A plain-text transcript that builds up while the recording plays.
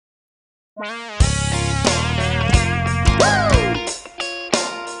Alright,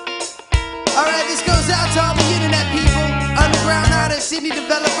 this goes out to all the internet people, underground artists, indie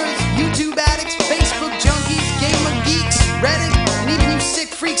developers, YouTube addicts, Facebook junkies, gamer geeks, Reddit, and even you sick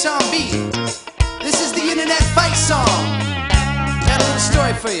freaks on beat. This is the internet fight song. Got a little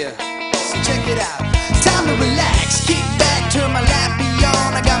story for you, so check it out. Time to relax, kick back, turn my lappy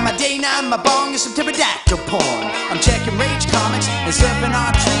on. I got my day nine, my bong, and some pterodactyl porn. I'm checking Rage comics and surfing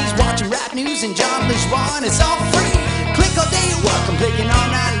our trees, watching rap news and John Bourgeois, and it's all free. Click all day at work, I'm clicking all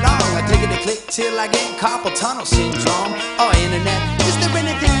night long. I click it, click till I get carpal tunnel syndrome. Oh, internet, is there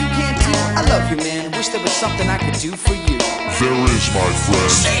anything you can't do? I love you, man. Wish there was something I could do for you. There is, my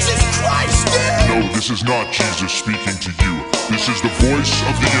friend. Jesus Christ, dude! No, this is not Jesus speaking to you. This is the voice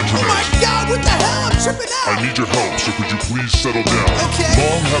of the internet. Oh my God, what the hell? I'm tripping out. I need your help, so could you please settle down? Okay.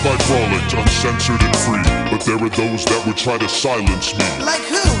 Long have I frolicked, uncensored and free, but there are those that would try to silence me. Like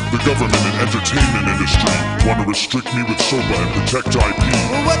who? The government and entertainment industry want to restrict me with SOPA and protect IP.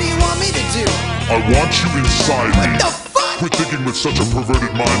 Well, what do you want me to do? I want you inside me. What the fuck? Quit thinking with such a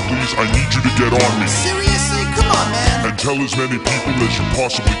perverted mind, please. I need you to get on me. Seriously? Come on, man. And tell as many people as you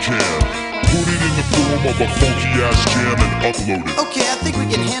possibly can. Put it in the form of a funky-ass jam and upload it. Okay, I think we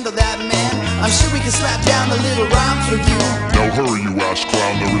can handle that, man. I'm sure we can slap down a little rhyme for you. Now hurry, you ass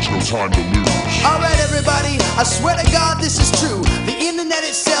clown, there is no time to lose. Alright, everybody, I swear to God this is true. The internet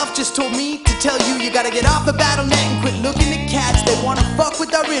itself just told me to tell you, you gotta get off the battle.net and quit looking at cats. They wanna fuck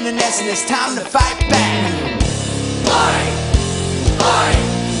with our internets, and it's time to fight back. Fight!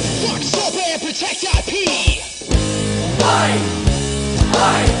 Fuck SOPA and protect IP! Fight!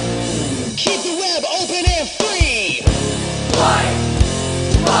 Keep the web open and free! Fight!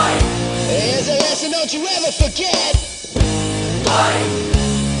 Here's a lesson don't you ever forget! Fight!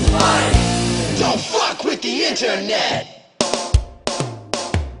 Don't fuck with the internet!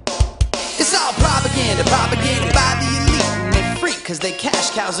 It's all propaganda, propagated by the elite. And they freak cause their cash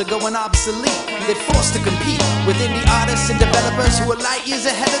cows are going obsolete. They're forced to compete with indie artists and developers who are light years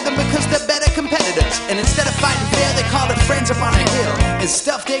ahead of them because they're better competitors. And instead of fighting fair, they call their friends up on a hill and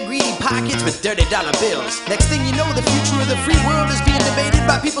stuff their greedy pockets with $30 bills. Next thing you know, the future of the free world is being debated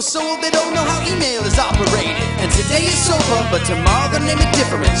by people so old they don't know how email is operated. And today is SOPA, but tomorrow they'll name it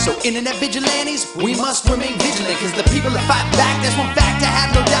different. So internet vigilantes, we must remain vigilant, cause the people that fight back, there's one fact I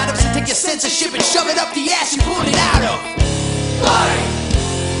have no doubt of. So take your censorship and shove it up the ass you pulled it out of. Fight!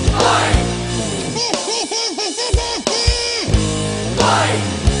 Fight!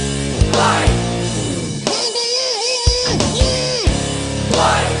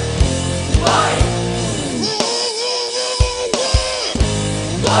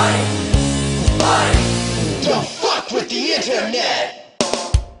 Don't fuck with the internet!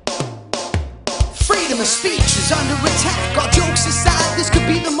 Freedom of speech is under attack. All jokes aside, this could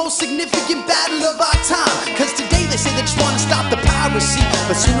be the most significant battle of our time. Cause today they say they just want to stop the piracy,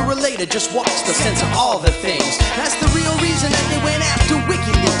 but sooner or later, just watch, they'll censor all the things. That's the real reason that they went after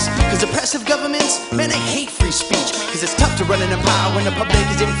WikiLeaks. Cause oppressive governments, man, they hate free speech. Cause it's tough to run an empire when the public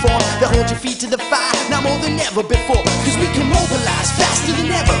is informed. They'll hold your feet to the fire, now more than ever before. Cause we can mobilize faster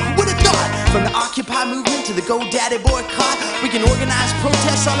than ever. Who'd have thought? From the Occupy movement to the GoDaddy boycott, we can organize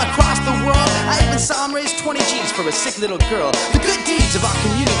protests all across the world. I even saw him raise 20 G's for a sick little girl. The good deeds of our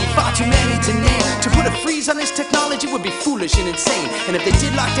community, far too many to name. To put a freeze on this technology would be foolish and insane. And if they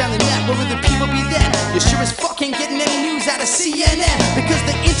did lock down the net, where would the people be then? You sure as fuck ain't getting any news out of CNN. Because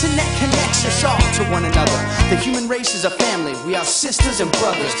the internet connects us all to one another. The human race is a family, we are sisters and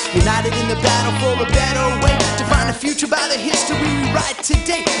brothers, united in the battle for a better way to find a future by the history we write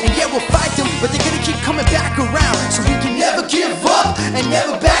today. And yeah, we'll fight them, but they're gonna keep coming back around. So we can never give up and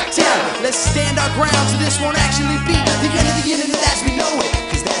never back down. Let's stand our ground so this won't actually be the end of the internet as we know it.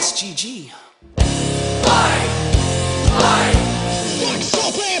 Cause that's GG. Fight! Fuck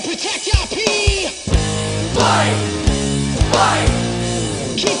SOPA and protect IP! Fight!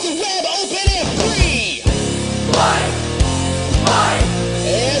 Keep the web open and free! Fight!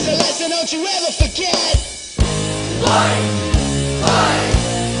 Here's a lesson don't you ever forget! Fight!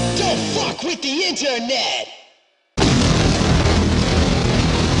 Don't fuck with the internet!